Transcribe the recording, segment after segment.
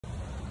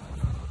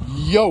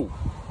Yo,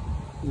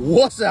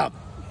 what's up?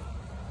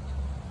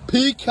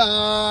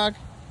 Peacock.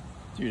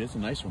 Dude, that's a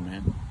nice one,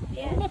 man.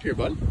 Yeah. Come up here,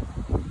 buddy.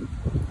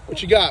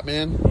 What you got,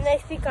 man?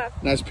 Nice peacock.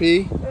 Nice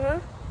pea? Uh-huh.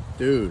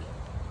 Dude,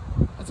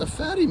 that's a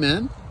fatty,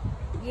 man.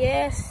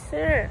 Yes,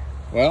 sir.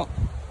 Well,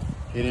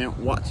 he didn't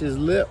watch his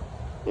lip.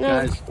 No.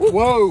 Guys,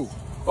 whoa.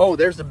 Oh,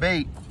 there's the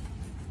bait.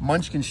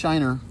 Munchkin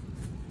Shiner.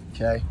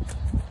 Okay.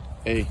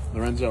 Hey,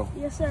 Lorenzo.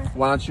 Yes, sir.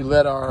 Why don't you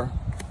let our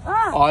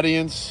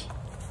audience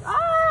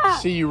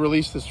see you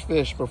release this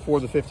fish before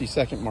the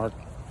 50-second mark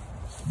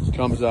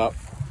comes up.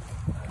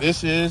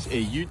 This is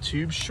a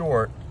YouTube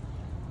short.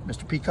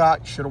 Mr.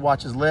 Peacock should have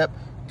watched his lip.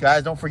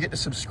 Guys, don't forget to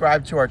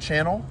subscribe to our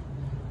channel.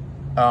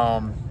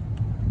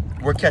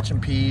 We're catching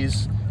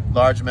peas,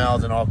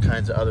 largemouths, and all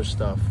kinds of other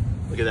stuff.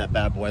 Look at that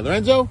bad boy.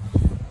 Lorenzo,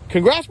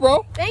 congrats,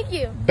 bro. Thank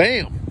you.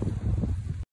 Bam.